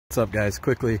What's up, guys?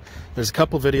 Quickly, there's a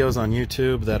couple videos on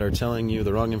YouTube that are telling you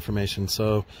the wrong information.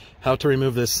 So how to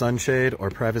remove this sunshade or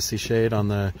privacy shade on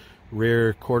the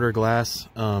rear quarter glass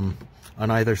on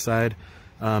either side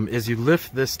is you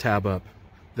lift this tab up,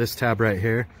 this tab right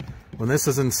here. When this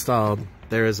is installed,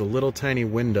 there is a little tiny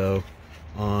window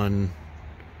on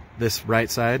this right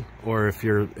side, or if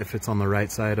it's on the right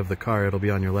side of the car, it'll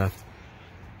be on your left.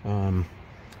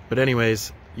 But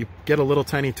anyways, you get a little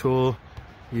tiny tool.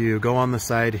 You go on the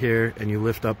side here and you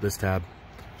lift up this tab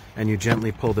and you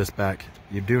gently pull this back.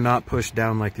 You do not push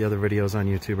down like the other videos on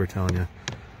YouTube are telling you.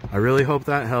 I really hope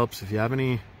that helps. If you have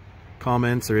any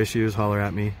comments or issues, holler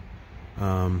at me.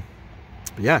 But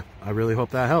yeah, I really hope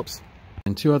that helps.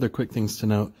 And two other quick things to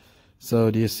note. So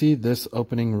do you see this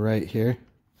opening right here?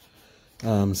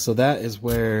 So that is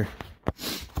where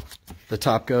the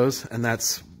top goes, and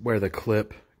that's where the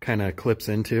clip kind of clips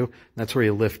into. That's where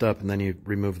you lift up and then you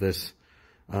remove this.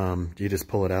 You just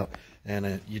pull it out,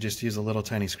 and you just use a little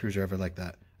tiny screwdriver like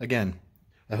that. Again,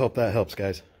 I hope that helps,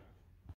 guys.